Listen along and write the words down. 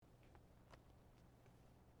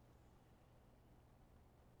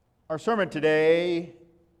Our sermon today,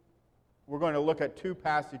 we're going to look at two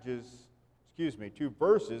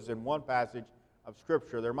verses in one passage of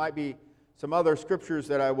Scripture. There might be some other scriptures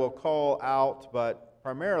that I will call out, but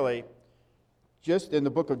primarily just in the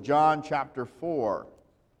book of John chapter 4.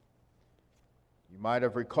 You might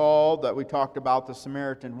have recalled that we talked about the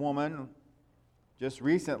Samaritan woman just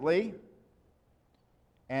recently.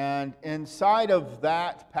 And inside of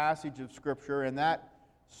that passage of Scripture, in that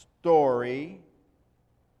story,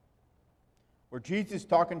 where Jesus is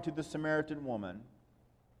talking to the Samaritan woman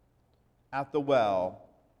at the well,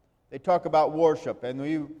 they talk about worship. And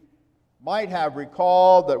you might have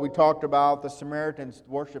recalled that we talked about the Samaritans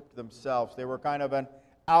worshiped themselves. They were kind of an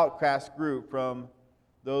outcast group from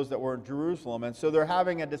those that were in Jerusalem. And so they're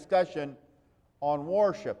having a discussion on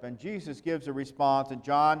worship. And Jesus gives a response in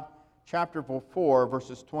John chapter 4,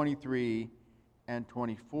 verses 23 and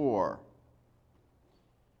 24.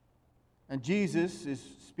 And Jesus is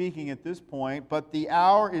speaking at this point, "But the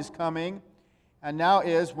hour is coming, and now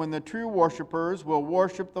is, when the true worshipers will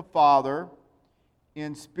worship the Father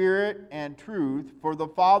in spirit and truth, for the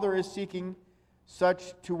Father is seeking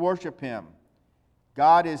such to worship Him.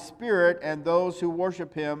 God is spirit, and those who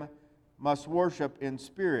worship Him must worship in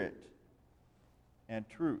spirit and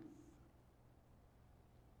truth."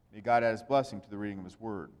 May God add His blessing to the reading of His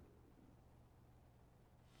Word.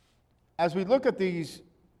 As we look at these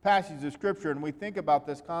passages of Scripture and we think about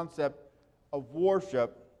this concept of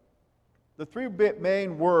worship, the three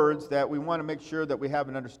main words that we want to make sure that we have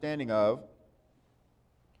an understanding of: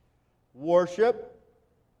 worship,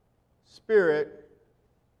 spirit,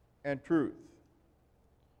 and truth.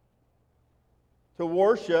 To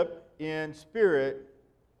worship in spirit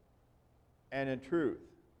and in truth.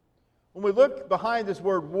 When we look behind this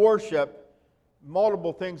word worship,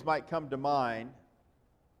 multiple things might come to mind.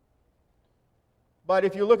 But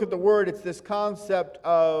if you look at the word, it's this concept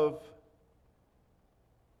of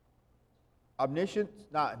omniscience,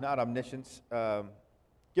 not omniscience,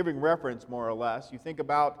 giving reference more or less. You think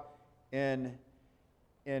about in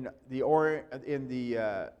the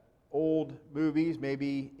old movies,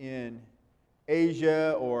 maybe in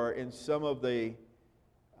Asia or in some of the,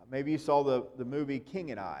 maybe you saw the movie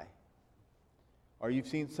King and I, or you've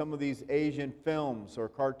seen some of these Asian films or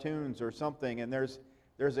cartoons or something, and there's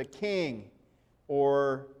a king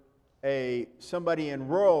or somebody in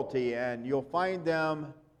royalty, and you'll find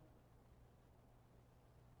them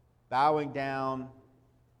bowing down,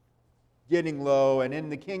 getting low. And in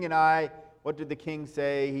The King and I, what did the king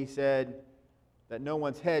say? He said that no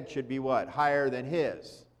one's head should be what? Higher than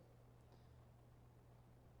his.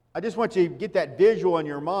 I just want you to get that visual in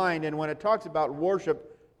your mind, and when it talks about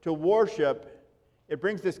worship, to worship, it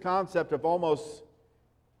brings this concept of almost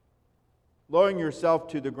lowering yourself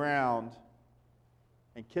to the ground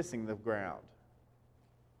and kissing the ground.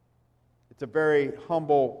 It's a very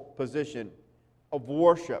humble position of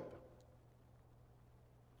worship.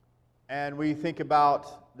 And we think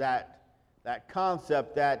about that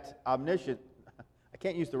concept, that omniscient. I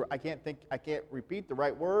can't repeat the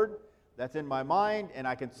right word that's in my mind, and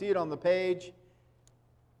I can see it on the page.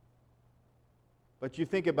 But you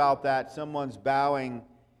think about that, someone's bowing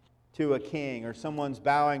to a king, or someone's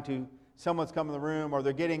bowing to someone's come in the room, or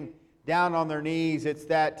they're getting down on their knees. It's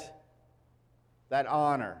that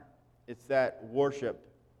honor. It's that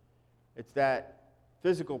worship. It's that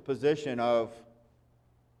physical position of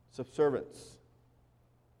subservience.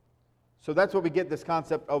 So that's what we get this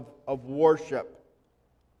concept of worship.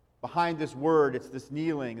 Behind this word, it's this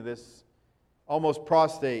kneeling, this almost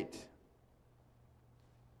prostrate.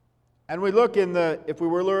 And we look if we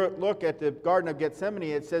were to look at the Garden of Gethsemane,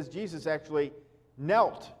 it says Jesus actually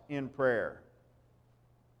knelt in prayer.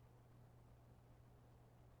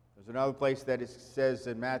 There's another place that it says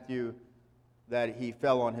in Matthew that he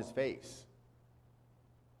fell on his face.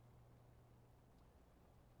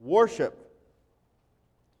 Worship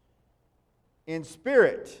in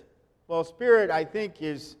spirit. Well, spirit, I think,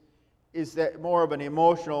 is that more of an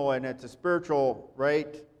emotional, and it's a spiritual,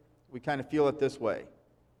 right? We kind of feel it this way.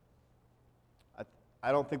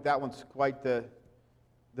 I don't think that one's quite the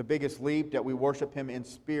biggest leap, that we worship Him in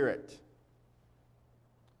spirit.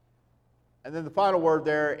 And then the final word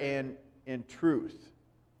there, in truth.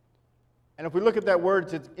 And if we look at that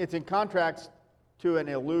word, it's in contrast to an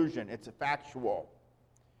illusion. It's a factual.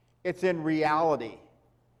 It's in reality.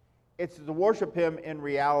 It's to worship Him in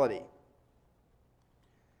reality.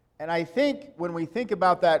 And I think when we think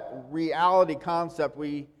about that reality concept,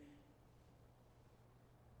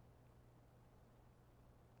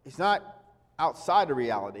 it's not outside of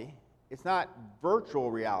reality. It's not virtual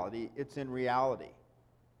reality. It's in reality.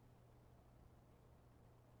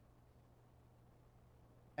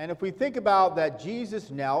 And if we think about that Jesus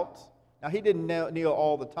knelt, now he didn't kneel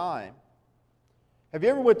all the time. Have you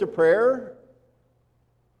ever went to prayer?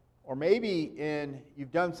 Or maybe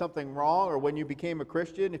you've done something wrong, or when you became a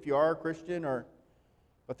Christian, if you are a Christian,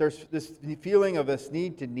 but there's this feeling of this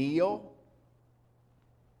need to kneel.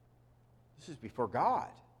 This is before God.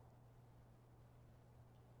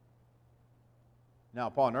 Now,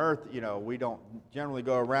 upon earth, we don't generally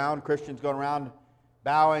go around, Christians go around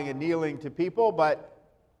bowing and kneeling to people, but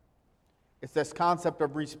it's this concept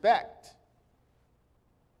of respect.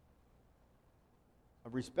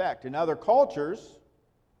 Of respect. In other cultures,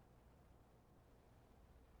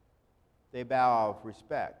 they bow of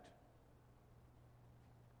respect.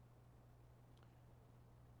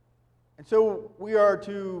 And so we are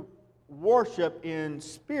to worship in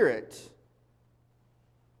spirit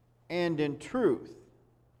and in truth.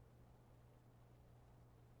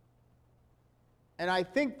 And I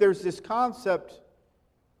think there's this concept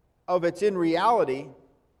of it's in reality.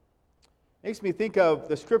 Makes me think of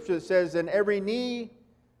the scripture that says, "And every knee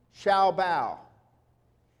shall bow,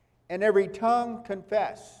 and every tongue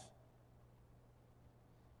confess."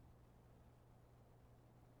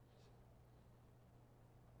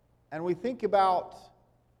 And we think about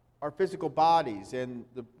our physical bodies and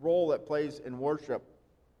the role it plays in worship.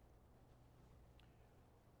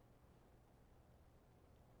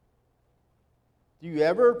 Do you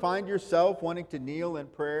ever find yourself wanting to kneel in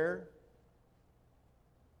prayer?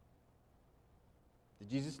 Did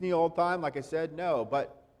Jesus kneel all the time? Like I said, no.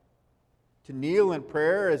 But to kneel in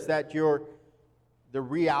prayer is that the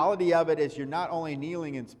reality of it is you're not only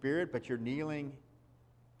kneeling in spirit, but you're kneeling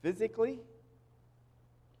physically.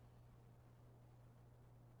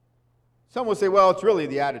 Some will say, well, it's really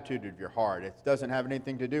the attitude of your heart. It doesn't have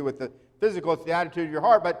anything to do with the physical, it's the attitude of your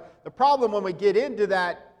heart. But the problem when we get into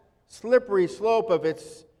that slippery slope of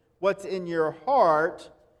it's what's in your heart,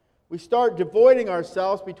 we start dividing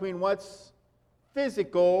ourselves between what's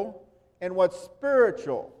physical and what's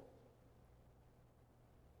spiritual.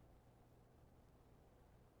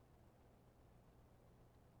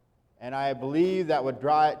 And I believe that would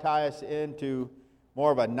tie us into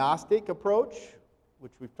more of a Gnostic approach,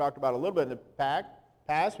 which we've talked about a little bit in the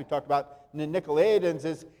past. We talked about the Nicolaitans.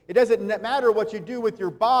 It doesn't matter what you do with your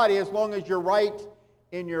body as long as you're right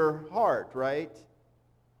in your heart, right?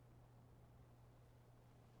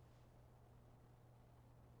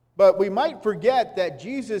 But we might forget that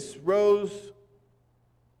Jesus rose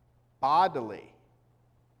bodily.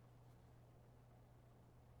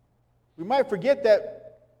 We might forget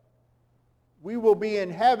that we will be in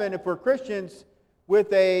heaven, if we're Christians,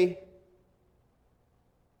 with a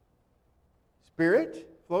spirit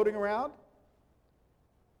floating around.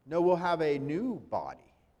 No, we'll have a new body.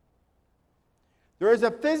 There is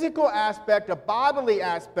a physical aspect, a bodily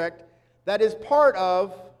aspect, that is part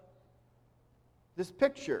of this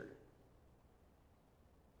picture.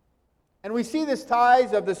 And we see this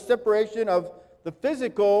ties of the separation of the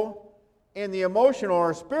physical and the emotional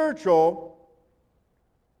or spiritual.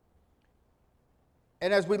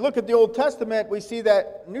 And as we look at the Old Testament, we see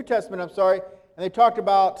that, New Testament, and they talked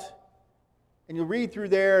about, and you read through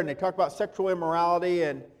there, and they talk about sexual immorality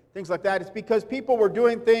and things like that. It's because people were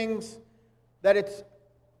doing things that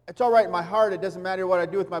it's all right in my heart. It doesn't matter what I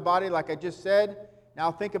do with my body, like I just said.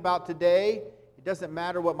 Now think about today. It doesn't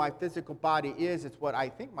matter what my physical body is. It's what I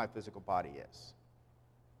think my physical body is.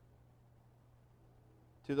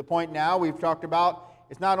 To the point now we've talked about,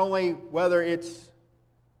 it's not only whether it's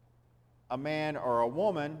a man or a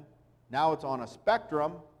woman. Now it's on a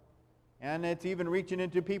spectrum. And it's even reaching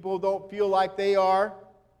into people who don't feel like they are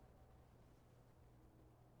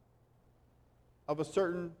of a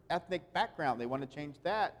certain ethnic background. They want to change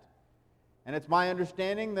that. And it's my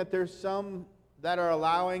understanding that there's some that are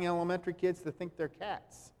allowing elementary kids to think they're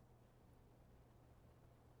cats.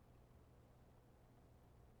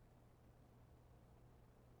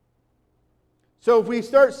 So if we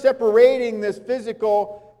start separating this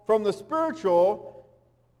physical from the spiritual,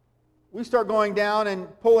 we start going down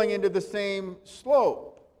and pulling into the same slope.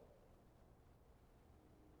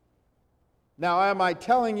 Now, am I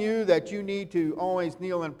telling you that you need to always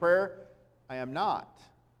kneel in prayer? I am not.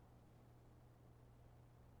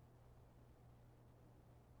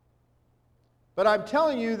 But I'm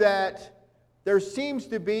telling you that there seems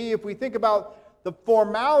to be, if we think about the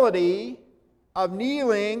formality of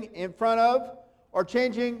kneeling in front of or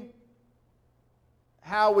changing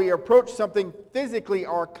how we approach something physically,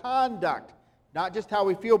 our conduct, not just how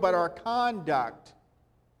we feel, but our conduct,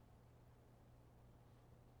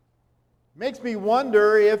 makes me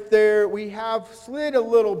wonder if we have slid a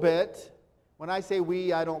little bit. When I say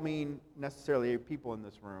we, I don't mean necessarily people in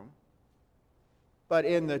this room. But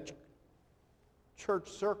in the church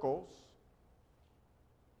circles,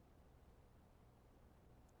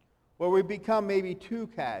 where we become maybe too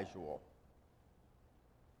casual.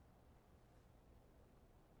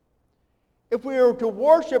 If we are to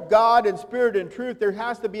worship God in spirit and truth, there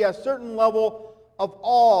has to be a certain level of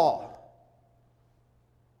awe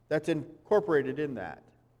that's incorporated in that.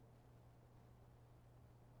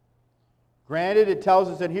 Granted, it tells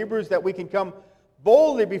us in Hebrews that we can come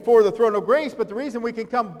boldly before the throne of grace, but the reason we can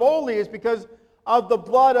come boldly is because of the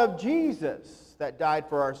blood of Jesus that died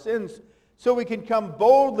for our sins. So we can come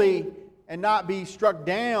boldly and not be struck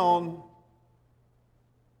down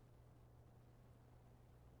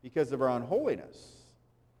because of our unholiness.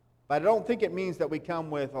 But I don't think it means that we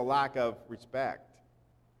come with a lack of respect.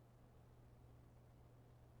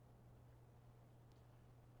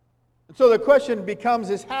 And so the question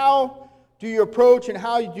becomes is how do you approach and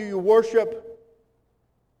how do you worship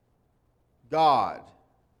God?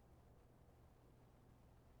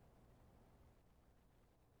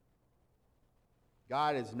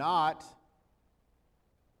 God is not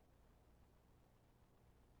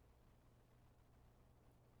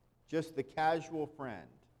just the casual friend.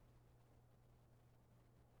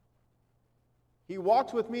 He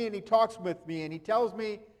walks with me and he talks with me and he tells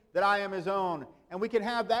me that I am his own. And we can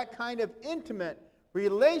have that kind of intimate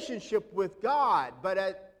relationship with God. But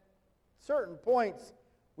at certain points,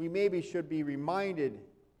 we maybe should be reminded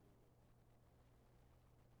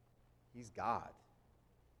he's God.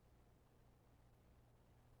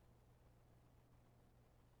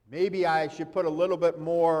 Maybe I should put a little bit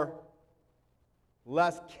more,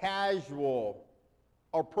 less casual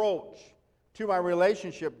approach to my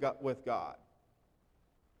relationship with God.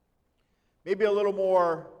 Maybe a little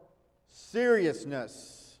more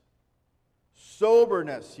seriousness,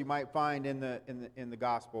 soberness you might find in the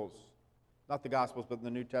Gospels, not the Gospels, but in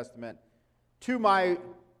the New Testament, to my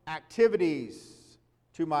activities,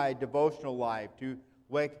 to my devotional life, to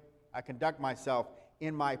the way I conduct myself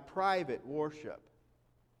in my private worship.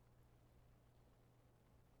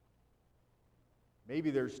 Maybe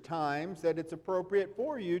there's times that it's appropriate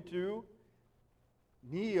for you to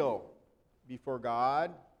kneel before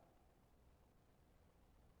God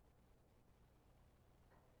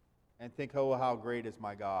and think, oh, how great is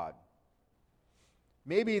my God.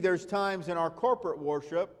 Maybe there's times in our corporate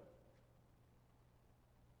worship,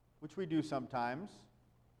 which we do sometimes,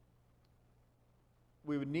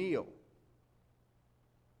 we would kneel.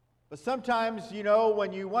 But sometimes,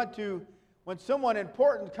 when someone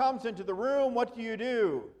important comes into the room, what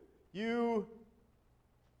do?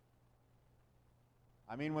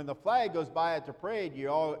 When the flag goes by at the parade,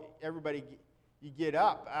 everybody get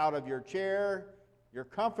up out of your chair, your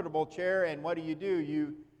comfortable chair, and what do?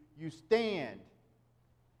 You stand.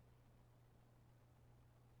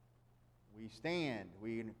 We stand.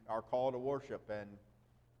 We are called to worship, and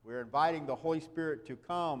we're inviting the Holy Spirit to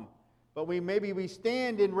come. But we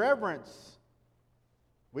stand in reverence.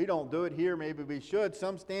 We don't do it here, maybe we should.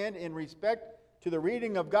 Some stand in respect to the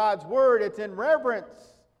reading of God's Word. It's in reverence.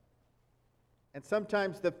 And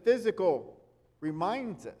sometimes the physical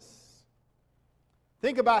reminds us.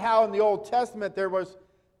 Think about how in the Old Testament there was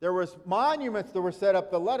monuments that were set up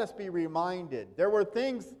to let us be reminded. There were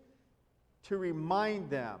things to remind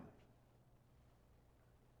them.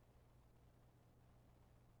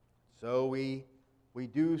 So we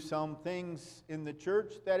do some things in the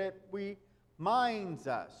church that reminds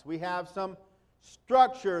us. We have some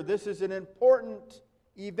structure. This is an important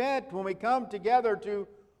event when we come together to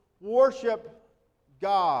worship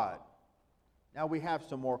God. Now we have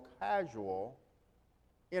some more casual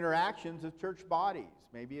interactions of church bodies.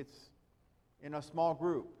 Maybe it's in a small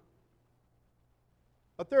group.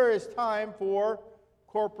 But there is time for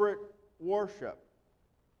corporate worship.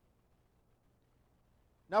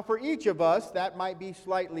 Now for each of us, that might be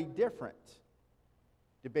slightly different,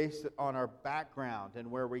 based on our background and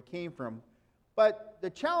where we came from. But the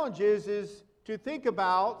challenge is to think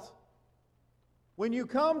about when you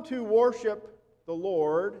come to worship the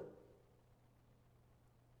Lord,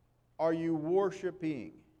 are you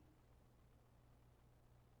worshiping?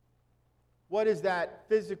 What is that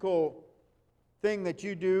physical thing that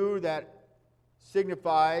you do that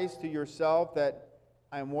signifies to yourself that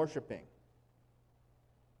I am worshiping?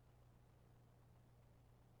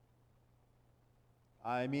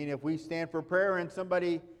 If we stand for prayer and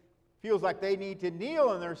somebody feels like they need to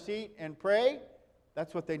kneel in their seat and pray,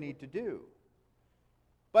 that's what they need to do.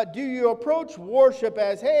 But do you approach worship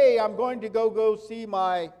as, hey, I'm going to go see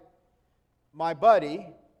my buddy,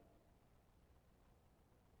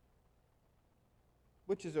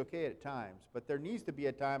 which is okay at times, but there needs to be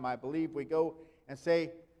a time, I believe, we go and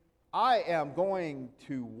say, I am going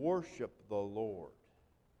to worship the Lord,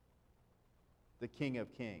 the King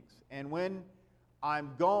of Kings. And when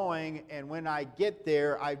I'm going and when I get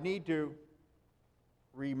there, I need to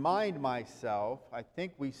remind myself. I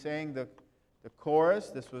think we sang the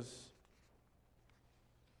chorus.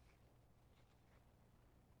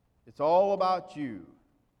 It's all about you.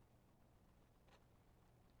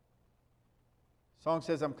 The song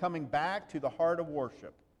says, I'm coming back to the heart of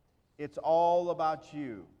worship. It's all about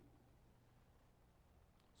you.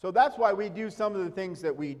 So that's why we do some of the things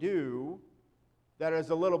that we do that is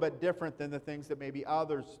a little bit different than the things that maybe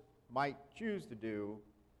others might choose to do.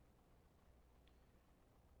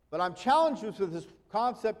 But I'm challenged with this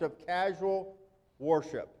concept of casual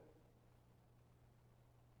worship.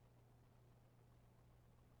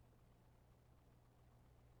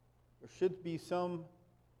 There should be some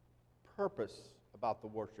purpose about the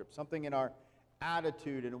worship, something in our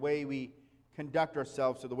attitude and the way we conduct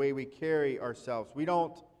ourselves or the way we carry ourselves. We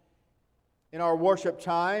don't, in our worship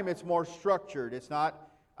time, it's more structured. It's not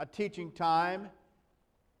a teaching time.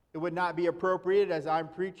 It would not be appropriate as I'm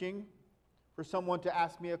preaching for someone to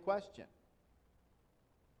ask me a question.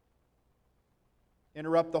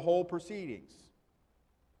 Interrupt the whole proceedings.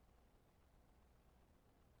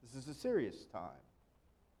 This is a serious time.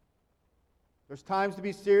 There's times to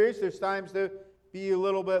be serious. There's times to be a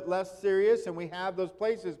little bit less serious, and we have those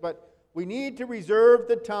places. But we need to reserve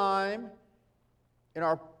the time in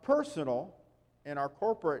our personal, in our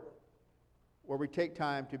corporate, where we take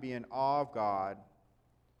time to be in awe of God,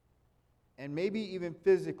 and maybe even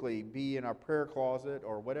physically be in our prayer closet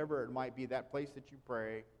or whatever it might be, that place that you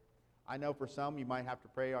pray. I know for some you might have to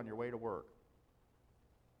pray on your way to work.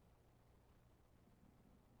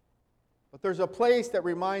 But there's a place that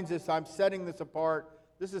reminds us, I'm setting this apart.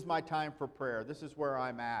 This is my time for prayer. This is where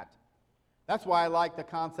I'm at. That's why I like the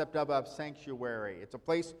concept of a sanctuary. It's a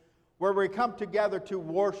place where we come together to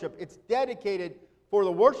worship. It's dedicated for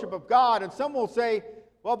the worship of God. And some will say,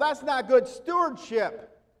 well, that's not good stewardship.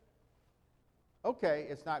 Okay,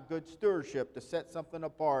 it's not good stewardship to set something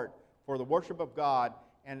apart for the worship of God,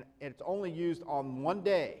 and it's only used on one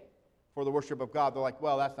day for the worship of God. They're like,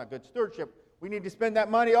 well, that's not good stewardship. We need to spend that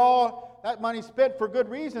money, all that money spent for good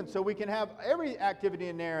reason, so we can have every activity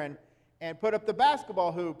in there and put up the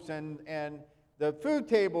basketball hoops and the food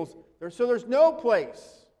tables. So there's no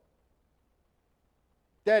place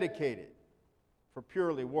dedicated for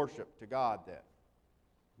purely worship to God then.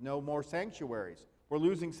 No more sanctuaries. We're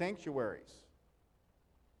losing sanctuaries.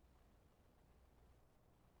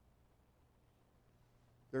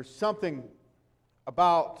 There's something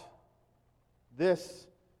about this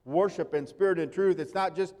worship in spirit and truth. It's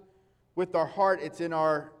not just with our heart, it's in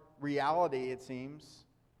our reality, it seems.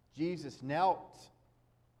 Jesus knelt.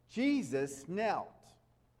 Jesus knelt.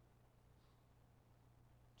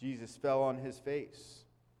 Jesus fell on his face.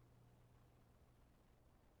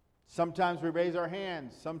 Sometimes we raise our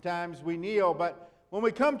hands, sometimes we kneel, but when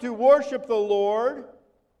we come to worship the Lord,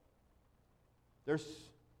 there's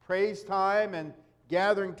praise time and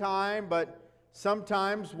gathering time, but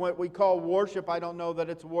sometimes what we call worship, I don't know that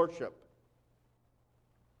it's worship.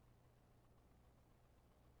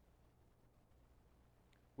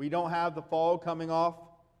 We don't have the fog coming off,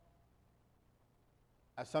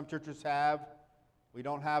 as some churches have. We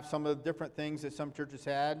don't have some of the different things that some churches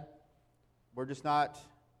had. We're just not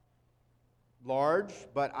large,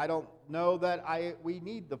 but I don't know that we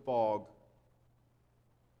need the fog,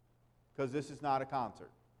 because this is not a concert.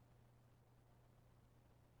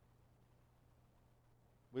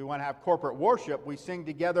 We want to have corporate worship. We sing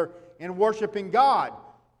together in worshiping God.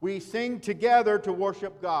 We sing together to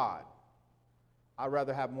worship God. I'd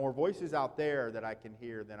rather have more voices out there that I can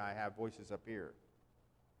hear than I have voices up here.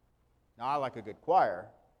 Now, I like a good choir,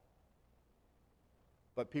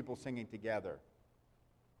 but people singing together.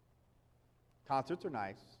 Concerts are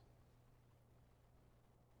nice,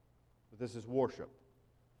 but this is worship.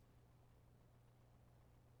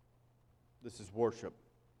 This is worship.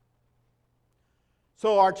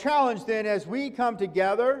 So our challenge then, as we come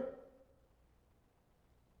together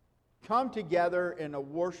in a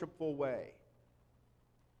worshipful way.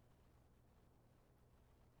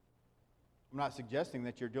 I'm not suggesting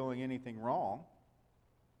that you're doing anything wrong.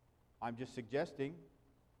 I'm just suggesting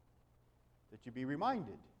that you be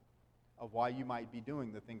reminded of why you might be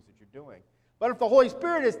doing the things that you're doing. But if the Holy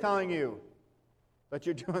Spirit is telling you that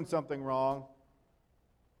you're doing something wrong,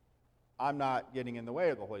 I'm not getting in the way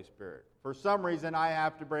of the Holy Spirit. For some reason, I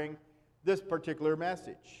have to bring this particular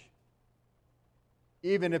message,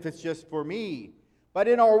 even if it's just for me. But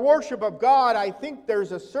in our worship of God, I think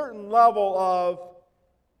there's a certain level of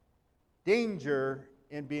danger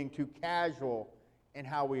in being too casual in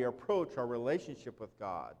how we approach our relationship with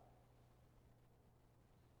God,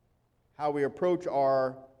 how we approach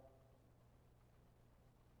our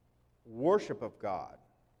worship of God.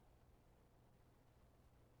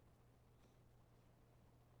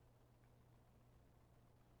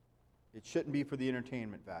 It shouldn't be for the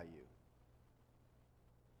entertainment value.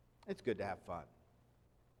 It's good to have fun.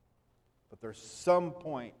 But there's some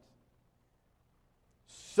point,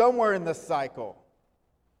 somewhere in the cycle,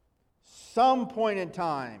 some point in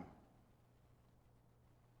time,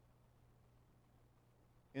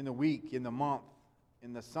 in the week, in the month,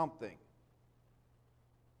 in the something,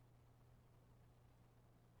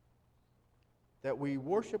 that we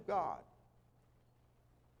worship God.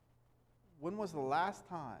 When was the last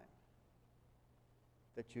time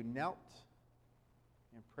that you knelt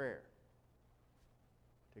in prayer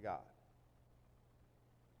to God?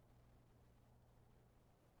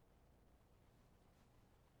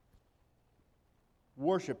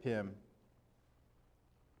 Worship Him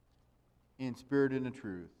in spirit and in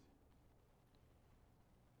truth.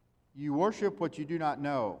 You worship what you do not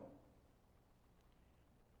know.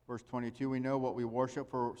 Verse 22, we know what we worship,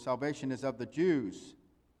 for salvation is of the Jews.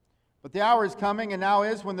 But the hour is coming, and now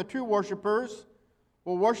is, when the true worshipers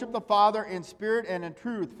will worship the Father in spirit and in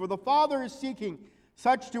truth. For the Father is seeking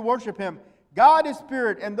such to worship Him. God is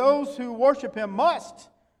spirit, and those who worship Him must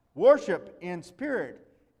worship in spirit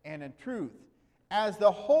and in truth. As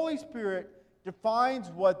the Holy Spirit defines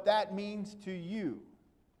what that means to you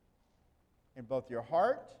in both your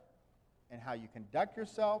heart and how you conduct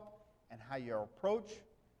yourself and how you approach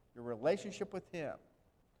your relationship with Him.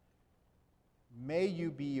 May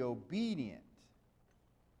you be obedient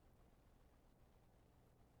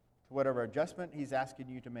to whatever adjustment He's asking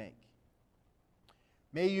you to make.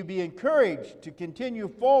 May you be encouraged to continue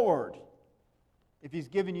forward if He's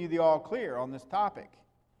given you the all clear on this topic.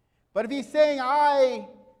 But if He's saying, I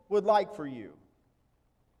would like for you,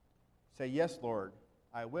 say, yes, Lord,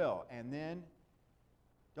 I will. And then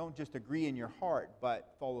don't just agree in your heart,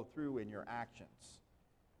 but follow through in your actions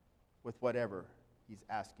with whatever He's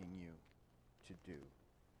asking you to do.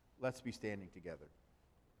 Let's be standing together.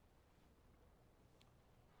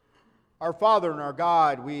 Our Father and our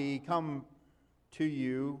God, we come to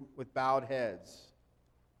you with bowed heads.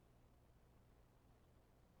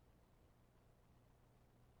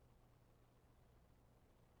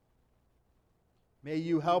 May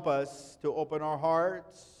you help us to open our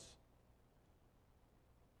hearts,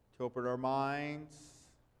 to open our minds,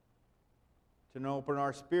 to open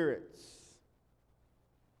our spirits,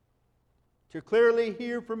 to clearly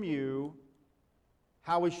hear from you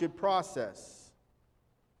how we should process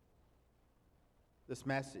this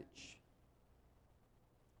message.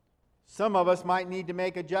 Some of us might need to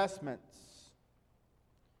make adjustments.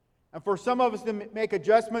 And for some of us to make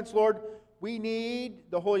adjustments, Lord, we need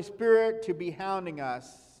the Holy Spirit to be hounding us,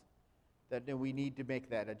 that we need to make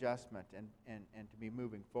that adjustment and to be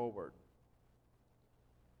moving forward.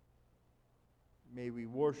 May we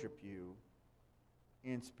worship you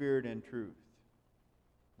in spirit and truth,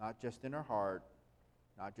 not just in our heart,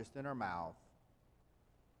 not just in our mouth,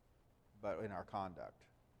 but in our conduct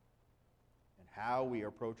and how we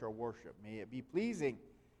approach our worship. May it be pleasing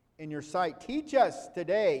in your sight. Teach us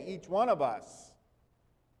today, each one of us.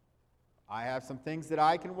 I have some things that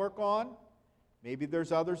I can work on. Maybe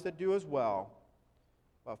there's others that do as well.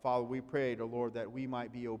 But Father, we pray, dear Lord, that we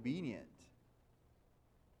might be obedient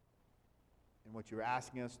in what you're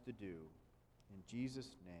asking us to do. In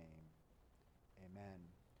Jesus' name, amen.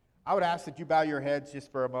 I would ask that you bow your heads just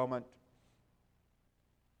for a moment.